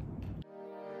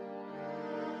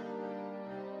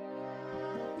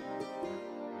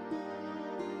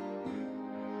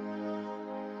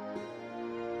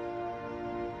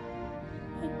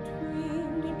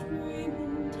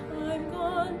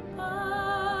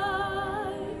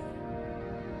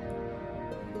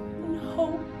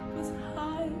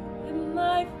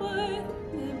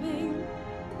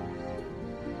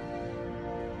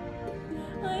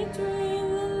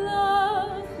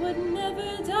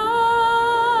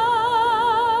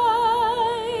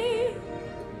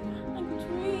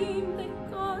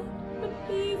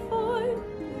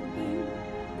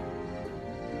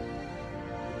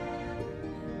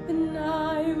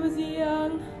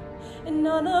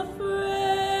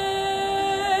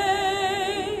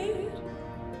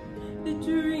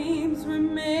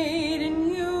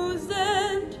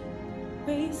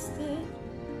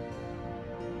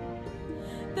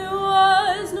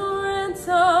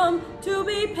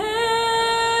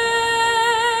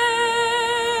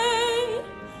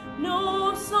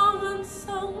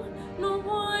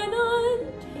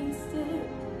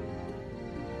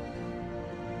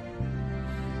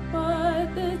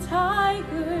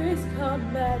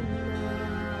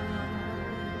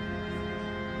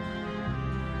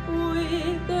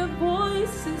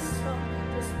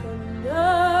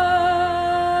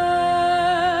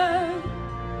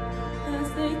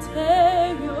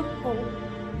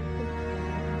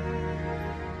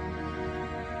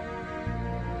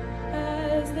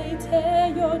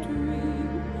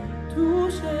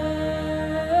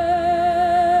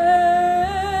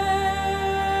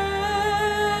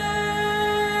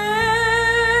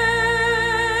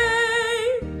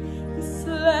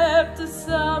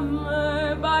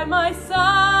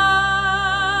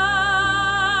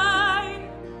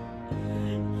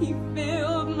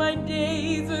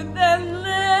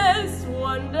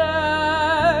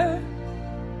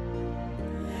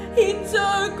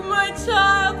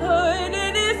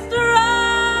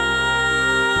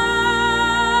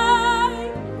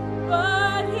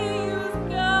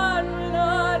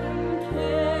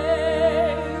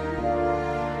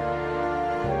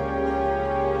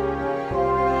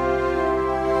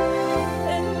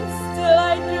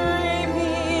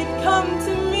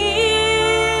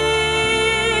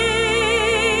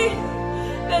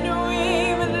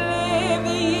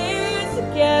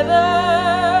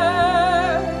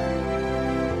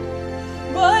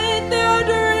 But there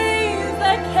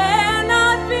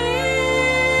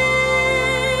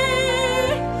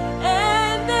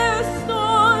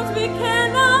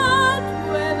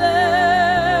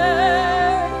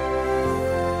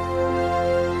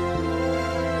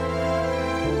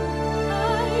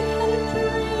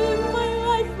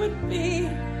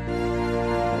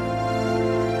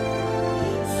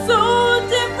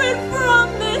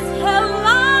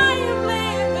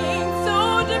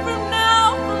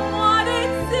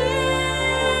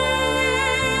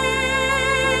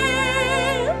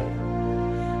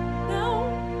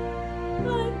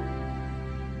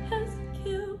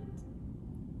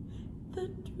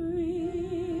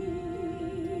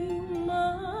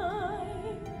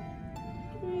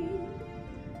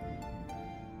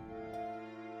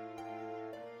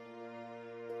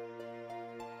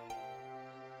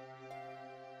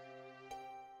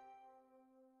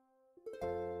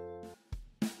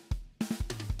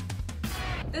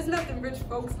There's nothing rich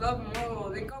folks love more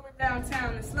than going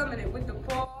downtown and slumming it with the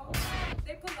poor.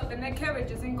 They pull up in their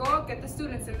carriages and gawk at the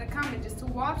students in the colleges to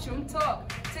watch them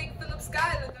talk. Take Philip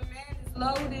Schuyler, the man is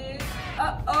loaded.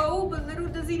 Uh-oh, but little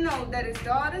does he know that his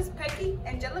daughters, Peggy,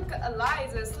 Angelica,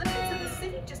 Eliza, slip into the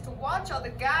city just to watch all the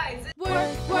guys.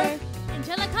 Work, work,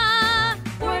 Angelica.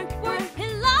 Work, work,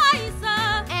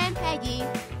 Eliza. And Peggy,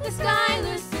 the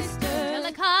Schuyler sister.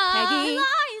 Angelica, Peggy,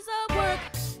 Eliza. Work.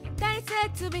 Daddy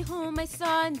said to be home by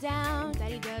sundown.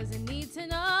 Daddy doesn't need to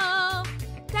know.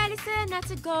 Daddy said not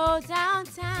to go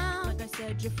downtown. Like I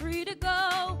said, you're free to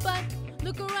go. But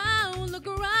look around, the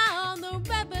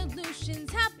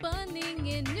revolution's happening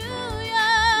in New York.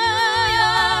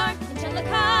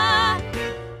 Angelica,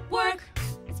 work.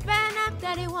 It's bad enough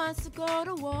that he wants to go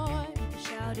to war.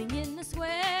 Shouting in the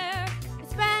square.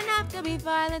 It's bad enough to be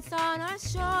violence on our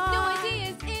shore. No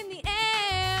ideas in the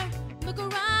air. Look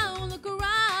around,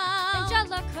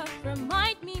 Angelica,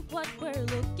 remind me what we're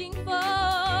looking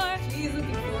for. She's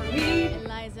looking for me.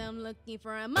 Eliza, I'm looking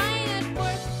for a mind at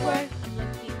work, work. I'm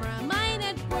looking for a mind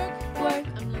at work, work.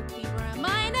 I'm looking for a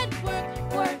mind at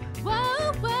work, work.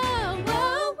 Whoa, whoa,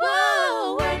 whoa,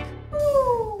 whoa, work.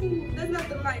 Ooh, there's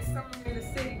nothing like someone in the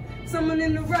city. Someone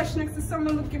in the rush next to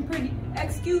someone looking pretty.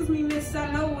 Excuse me, miss, I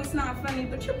know it's not funny,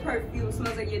 but your perfume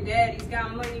smells like your daddy's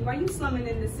got money. Why you slumming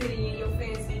in the city in your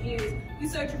fancy heels? You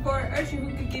searching for an urchin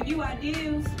who could give you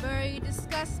ideas? Burr, you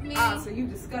disgust me. Ah, so you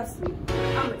disgust me.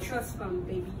 I'm a trust fund,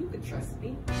 baby. You can trust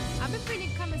me. I've been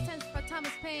reading Common Sense by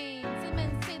Thomas Paine. Some men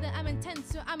say that I'm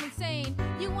intense or I'm insane.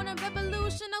 You want a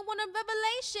revolution, I want a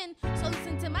revelation. So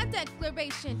listen to my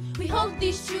declaration. We hold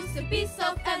these truths to be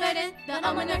self-evident. The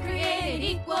women are created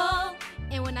equal.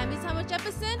 And when I meet Thomas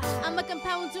Jefferson, I'm a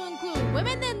compound to include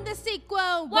women in the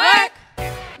sequel. Work!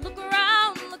 Look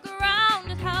around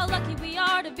at how lucky we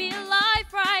are to be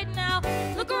alive right now.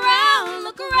 Look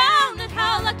around at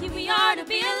how lucky we are to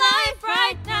be alive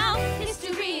right now.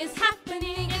 History is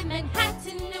happening in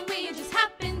Manhattan, and we just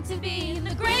happen to be in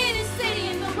the greatest city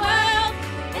in the world.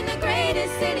 In the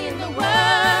greatest city in the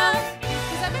world.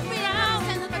 'Cause I've been free now,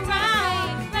 stand up and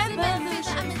right.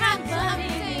 Revolution, I'm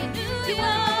happening. You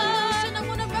want a revolution, I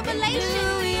want a revelation.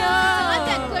 To my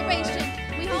declaration,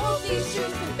 we hold these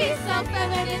truths to be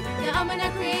self-evident. The women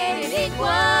are created equal.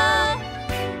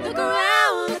 Look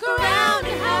around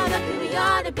at how lucky we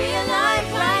are to be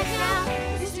alive right now.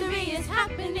 History is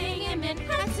happening in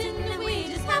Manhattan, and we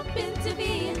just happen to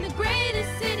be in the greatest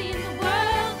city in the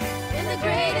world. In the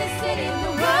greatest city in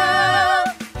the world.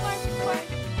 Work, work,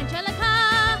 Angelica.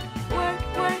 Work,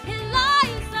 work,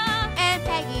 Eliza. And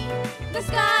Peggy, the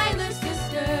Schuyler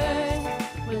sisters.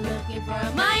 We're looking for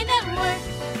a mind at work.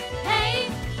 Hey,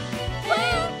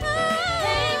 hey,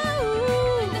 hey.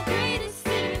 In the greatest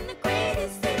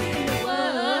city in the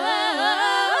world.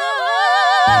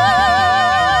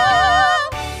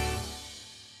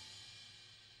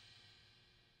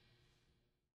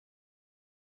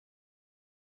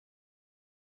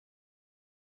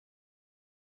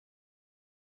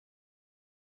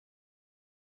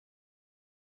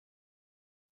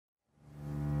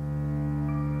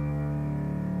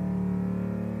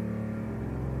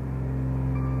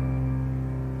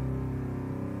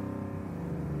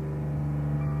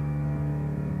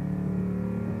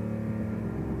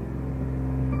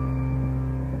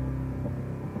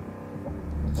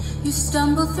 You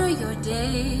stumble through your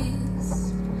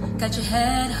days, got your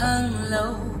head hung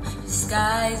low, your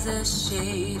sky's a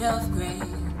shade of gray,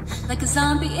 like a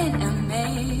zombie in a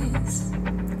maze.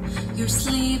 You're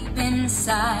asleep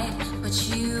inside, but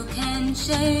you can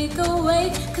shake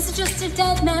awake, 'cause it's just a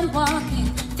dead man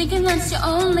walking, thinking that's your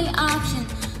only option.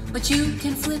 But you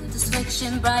can flip the switch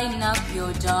and brighten up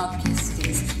your darkest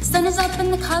days. Sun is up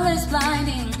and the colors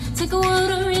blinding. Take a while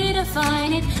to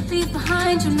redefine it. Leave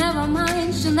behind, you'll never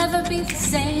mind. She'll never be the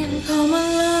same. Come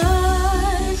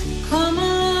alive, come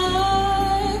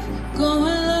alive. Go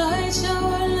and light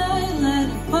your light. Let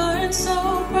it burn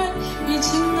so bright.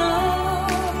 Reaching up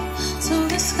to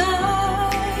the sky.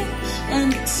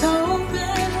 And it's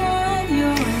open wide.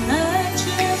 You're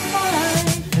electrified.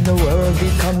 And the world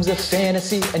becomes a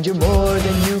fantasy, and you're more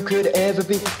than you could ever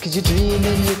be, 'cause you're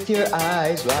dreaming with your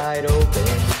eyes wide open.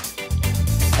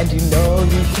 And you know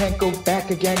you can't go back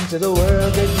again to the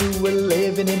world that you were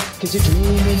living in, 'cause you're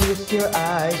dreaming with your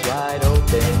eyes wide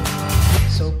open.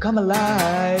 So come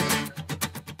alive.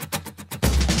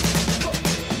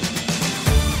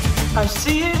 I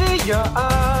see it in your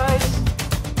eyes.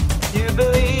 You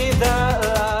believe that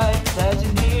life